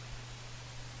grind?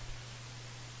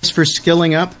 For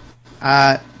skilling up,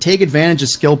 take advantage of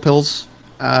skill pills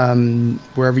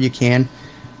wherever you can,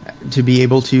 to be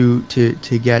able to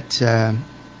get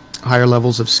higher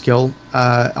levels of skill.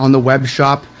 On the web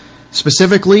shop,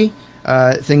 specifically,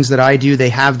 things that I do, they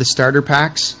have the starter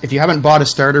packs. If you haven't bought a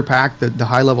starter pack, the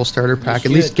high level starter pack,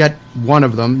 at least get one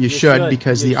of them. You should,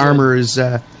 because the armor is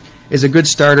a good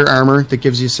starter armor that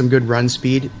gives you some good run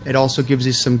speed. It also gives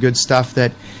you some good stuff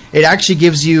that it actually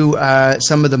gives you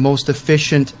some of the most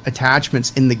efficient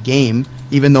attachments in the game,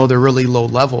 even though they're really low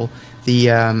level.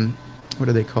 The what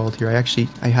are they called here? I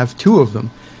have 2 of them.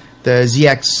 The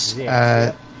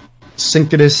ZX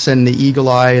Syncatus and the Eagle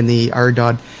Eye and the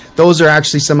Ardod. Those are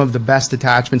actually some of the best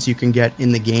attachments you can get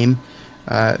in the game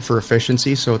for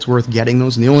efficiency, so it's worth getting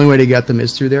those, and the only way to get them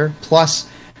is through there. Plus,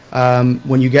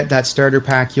 when you get that starter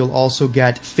pack, you'll also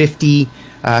get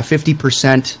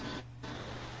 50%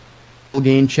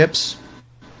 gain chips,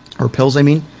 or pills, I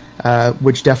mean,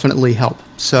 which definitely help.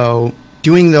 So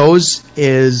doing those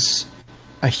is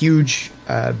a huge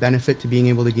benefit to being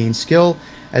able to gain skill,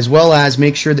 as well as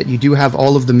make sure that you do have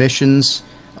all of the missions,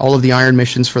 all of the iron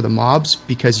missions for the mobs,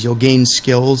 because you'll gain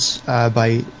skills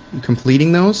by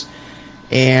completing those,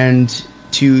 and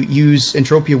to use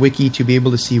Entropia Wiki to be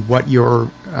able to see what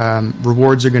your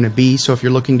rewards are going to be. So if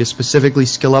you're looking to specifically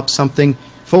skill up something,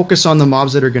 focus on the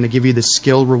mobs that are going to give you the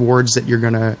skill rewards that you're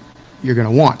gonna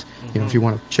want. You know, if you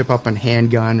want to chip up a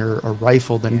handgun or a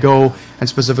rifle, then go and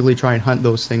specifically try and hunt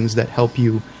those things that help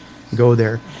you go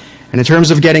there. And in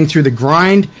terms of getting through the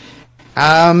grind,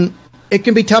 it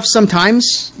can be tough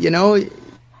sometimes. You know,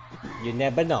 You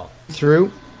never know.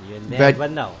 through. You never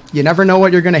know. You never know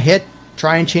what you're going to hit.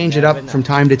 Try and change it up from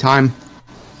time to time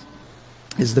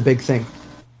is the big thing.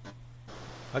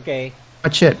 Okay.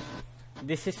 That's it.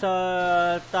 This is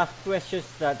a tough question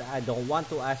that I don't want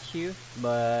to ask you,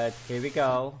 but here we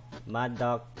go. Mad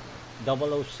Dog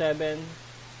 007.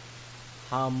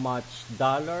 How much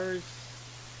dollars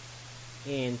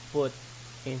input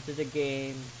into the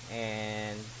game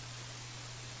and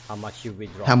how much you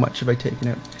withdraw? How much have I taken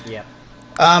out? Yep.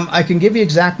 I can give you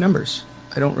exact numbers.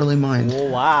 I don't really mind. Oh,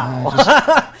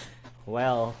 wow.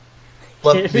 Well,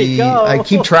 here we go. I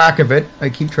keep track of it.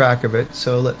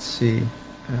 So let's see.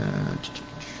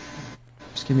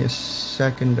 Just give me a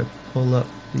second to pull up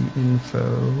the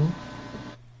info.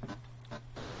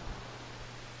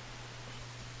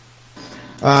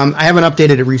 I haven't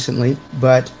updated it recently,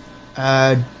 but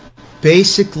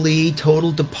basically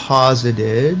total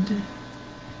deposited.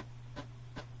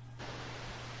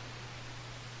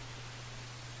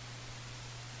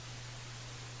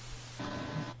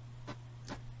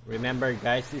 Remember,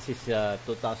 guys, this is a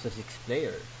 2006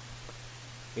 player.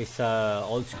 It's a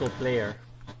old school player.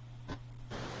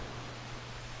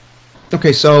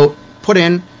 Okay, so put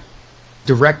in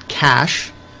direct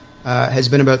cash has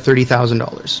been about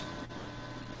 $30,000.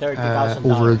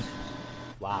 $30,000.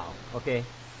 Wow. Okay.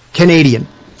 Canadian,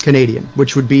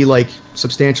 which would be like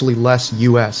substantially less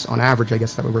US on average. I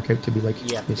guess that would work out to be like.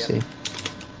 Let me see.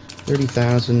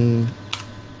 30,000.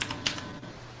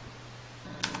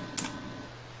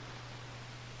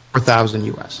 4,000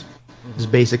 US is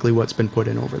basically what's been put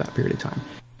in over that period of time,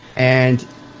 and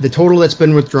the total that's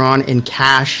been withdrawn in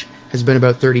cash has been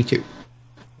about 32.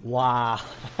 Wow.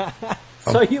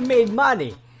 So you made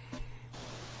money.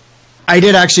 I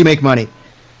did actually make money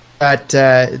at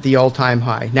the all-time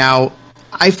high. Now,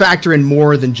 I factor in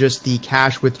more than just the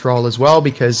cash withdrawal as well,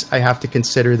 because I have to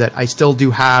consider that I still do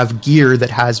have gear that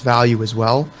has value as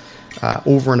well,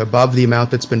 over and above the amount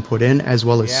that's been put in, as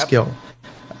well as skill.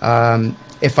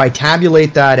 If I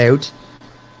tabulate that out,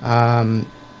 that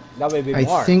would be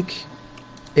more. I think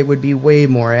it would be way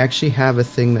more. I actually have a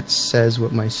thing that says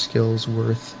what my skill's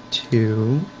worth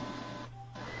too.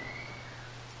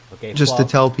 Okay, just to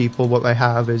tell people what I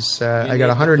have is I got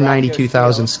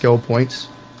 192,000 skill points,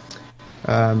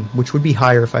 which would be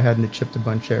higher if I hadn't chipped a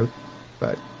bunch out.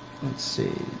 But let's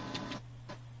see.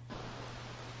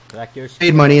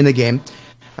 Paid money in the game.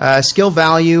 Skill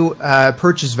value,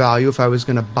 purchase value, if I was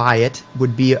going to buy it,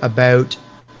 would be about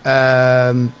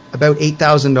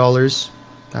 $8,000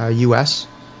 US.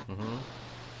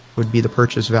 Would be the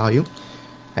purchase value,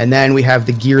 and then we have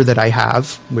the gear that I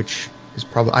have, which is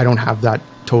probably, I don't have that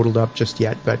totaled up just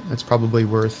yet, but it's probably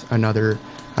worth another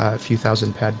few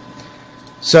thousand ped.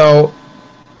 So,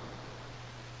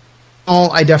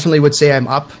 I definitely would say I'm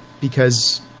up,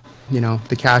 because you know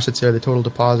the cash that's there, the total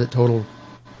deposit, total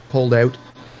pulled out.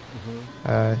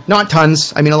 Not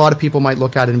tons. I mean, a lot of people might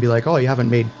look at it and be like, oh, you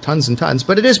haven't made tons and tons,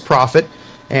 but it is profit,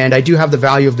 and I do have the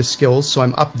value of the skills, so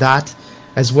I'm up that,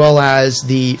 as well as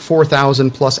the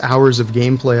 4,000 plus hours of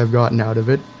gameplay I've gotten out of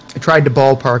it. I tried to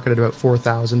ballpark it at about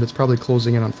 4,000. It's probably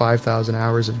closing in on 5,000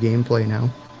 hours of gameplay now.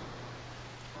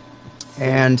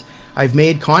 And I've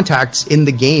made contacts in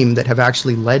the game that have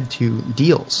actually led to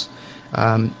deals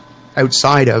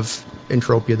outside of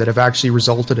Entropia that have actually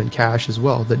resulted in cash as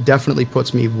well. That definitely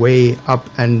puts me way up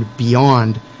and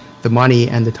beyond the money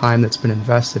and the time that's been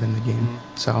invested in the game.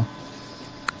 So,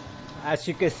 as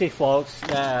you can see, folks,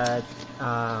 that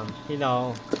you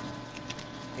know,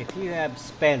 if you have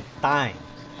spent time,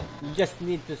 you just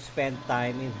need to spend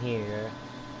time in here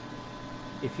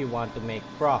if you want to make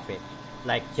profit,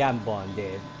 like Jambon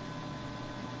did.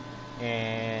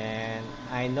 And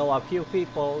I know a few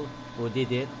people who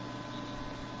did it.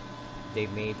 They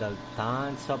made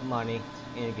tons of money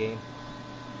in the game.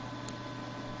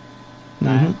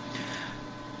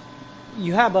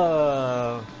 You have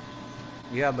a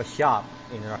shop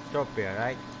in Entropia,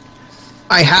 right?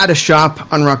 I had a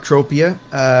shop on Rocktropia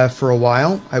for a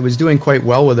while. I was doing quite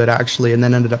well with it, actually, and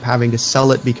then ended up having to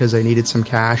sell it because I needed some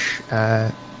cash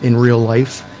in real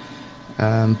life.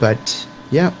 But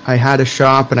yeah, I had a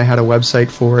shop and I had a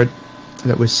website for it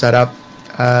that was set up.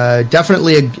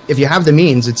 Definitely, if you have the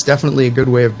means, it's definitely a good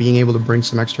way of being able to bring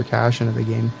some extra cash into the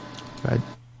game. But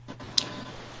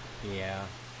yeah.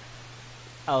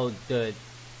 Oh, good.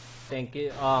 Thank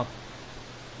you.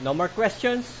 No more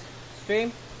questions,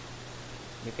 stream?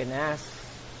 You can ask.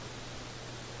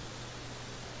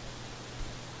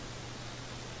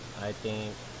 I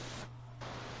think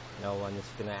no one is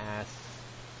gonna ask.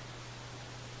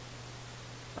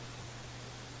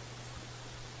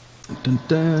 Dun,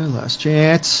 dun, last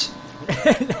chance.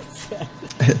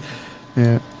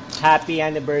 Yeah. happy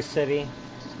anniversary.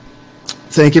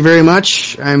 Thank you very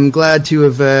much. I'm glad to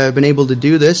have been able to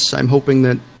do this. I'm hoping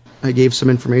that I gave some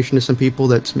information to some people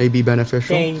that's maybe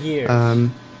beneficial. 10 years.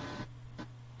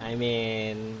 I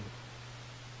mean,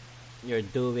 you're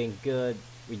doing good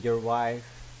with your wife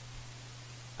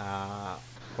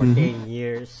for 10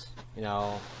 years. You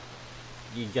know,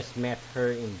 you just met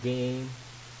her in game.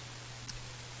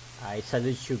 I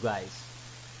salute you guys.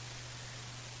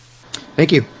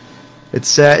 Thank you.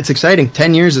 It's exciting.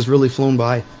 10 years has really flown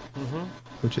by,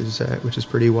 which is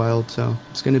pretty wild. So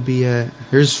it's going to be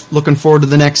here's looking forward to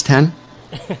the next 10.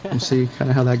 We'll see kind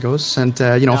of how that goes. And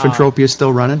you know, if Entropia is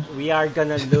still running, we are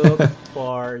gonna look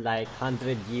for like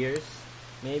 100 years,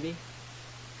 maybe.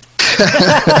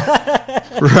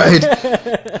 Right.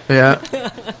 Yeah.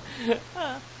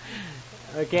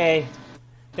 Okay.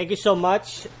 Thank you so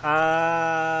much.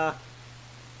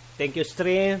 Thank you,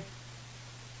 stream.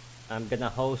 I'm gonna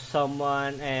host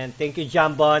someone, and thank you,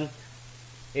 Jambon.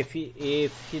 If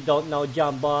you don't know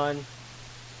Jambon,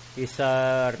 he's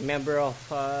a member of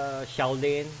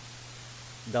Shaolin,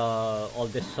 the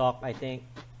oldest sock I think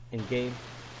in game.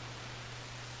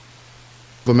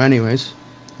 Them anyways,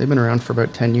 they've been around for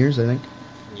about 10 years, I think.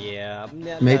 Yeah.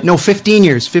 Maybe, no, 15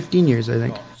 years. 15 years, I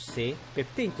think. Oh, see,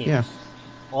 15 years. Yeah.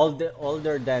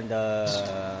 Older than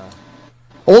the.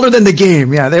 Older than the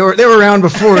game, yeah. They were around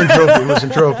before Entropia was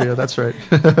Entropia. That's right.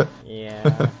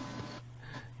 Yeah.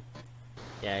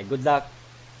 Yeah. Good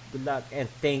luck, and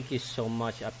thank you so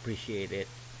much. I appreciate it.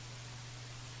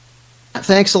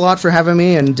 Thanks a lot for having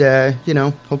me, and you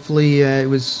know, hopefully it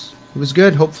was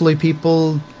good. Hopefully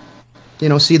people, you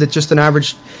know, see that just an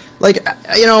average, like,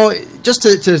 you know, just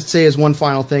to say as one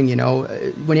final thing, you know,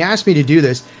 when you asked me to do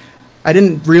this, I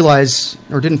didn't realize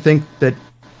or didn't think that,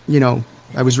 you know,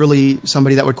 I was really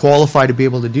somebody that would qualify to be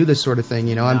able to do this sort of thing.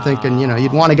 You know, I'm thinking, you know,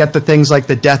 you'd want to get the things like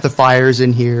the Death of Fires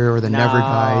in here, or the Never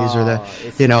Dies, or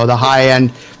the, you know, the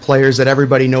high-end players that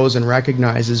everybody knows and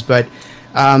recognizes. But,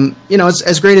 you know, it's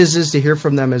as great as it is to hear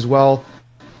from them as well.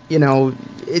 You know,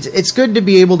 it's good to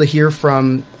be able to hear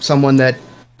from someone that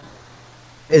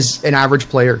is an average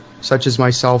player, such as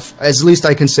myself. At least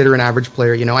I consider an average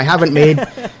player. You know, I haven't made...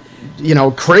 you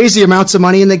know, crazy amounts of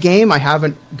money in the game. I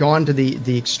haven't gone to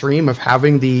the extreme of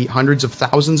having the hundreds of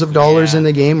thousands of dollars in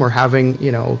the game, or having,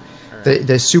 you know,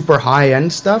 the super high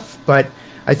end stuff. But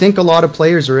I think a lot of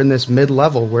players are in this mid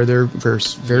level where they're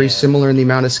very similar in the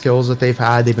amount of skills that they've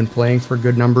had. They've been playing for a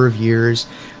good number of years,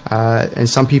 and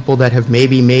some people that have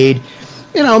maybe made,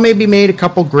 you know, maybe made a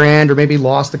couple grand, or maybe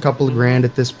lost a couple of grand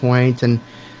at this point, and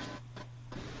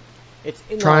it's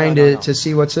trying to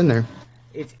see what's in there.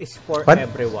 It's for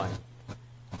everyone.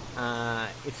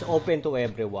 It's open to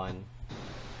everyone,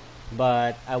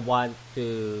 but I want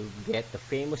to get the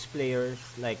famous players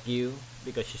like you,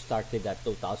 because you started at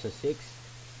 2006,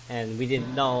 and we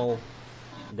didn't know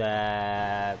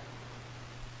that,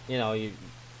 you know,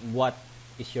 what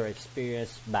is your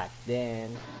experience back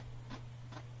then,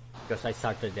 because I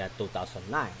started at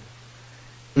 2009,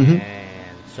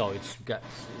 and so it's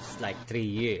like 3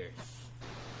 years.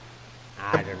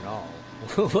 I don't know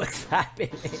what's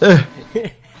happening.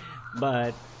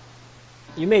 But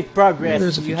you made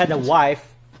progress. You had a wife.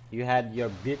 You had your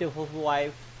beautiful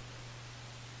wife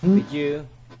with you.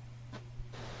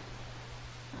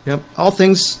 Yep. All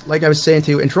things, like I was saying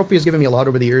to you, Entropia has given me a lot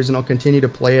over the years, and I'll continue to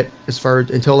play it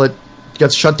until it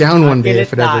gets shut down one day,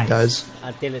 if it ever does.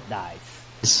 Until it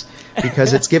dies.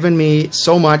 Because it's given me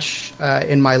so much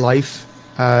in my life.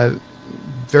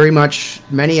 Very much,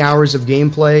 many hours of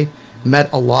gameplay.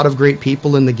 Met a lot of great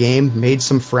people in the game, made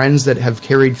some friends that have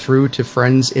carried through to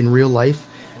friends in real life,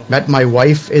 met my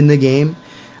wife in the game.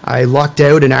 I lucked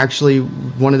out, and actually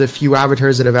one of the few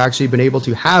avatars that have actually been able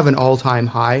to have an all-time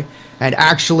high. And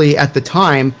actually at the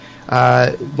time,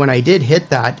 when I did hit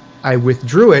that, I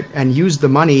withdrew it and used the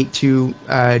money to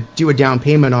do a down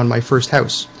payment on my first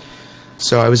house.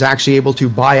 So I was actually able to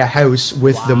buy a house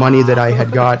with the money that I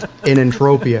had got in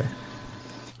Entropia.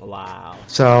 Wow.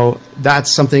 So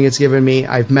that's something it's given me.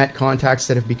 I've met contacts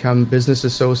that have become business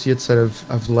associates that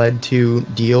have led to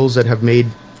deals that have made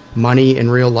money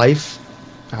in real life,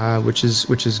 which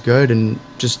is good, and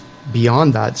just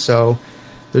beyond that. So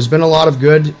there's been a lot of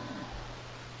good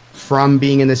from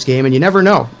being in this game, and you never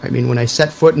know. I mean, when I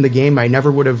set foot in the game, I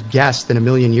never would have guessed in a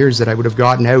million years that I would have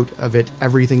gotten out of it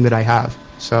everything that I have.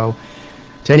 So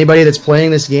to anybody that's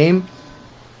playing this game,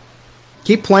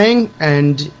 keep playing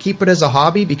and keep it as a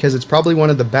hobby, because it's probably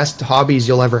one of the best hobbies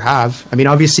you'll ever have. I mean,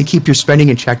 obviously keep your spending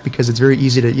in check, because it's very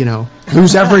easy to, you know,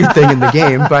 lose everything in the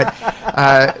game. But,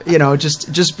 you know,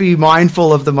 just be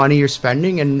mindful of the money you're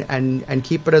spending, and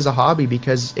keep it as a hobby,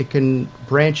 because it can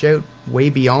branch out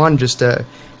way beyond just a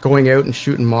going out and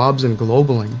shooting mobs and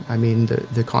globaling. I mean,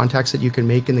 the contacts that you can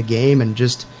make in the game and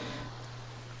just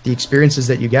the experiences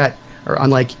that you get are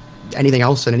unlike anything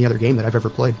else in any other game that I've ever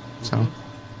played. So,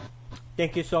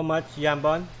 thank you so much,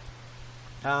 Jambon.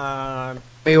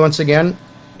 hey, once again,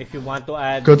 if you want to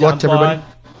add good luck to everybody.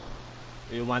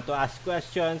 You want to ask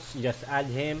questions, just add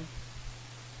him.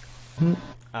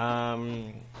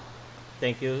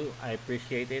 Thank you. I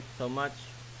appreciate it so much.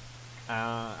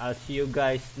 I'll see you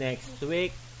guys next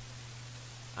week.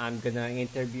 I'm gonna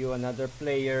interview another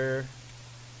player,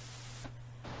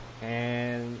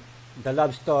 and the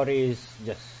love story is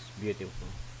just beautiful.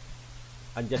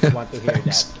 I just want to hear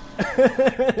that.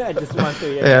 I just want to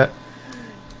hear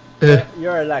that.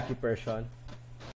 You're a lucky person.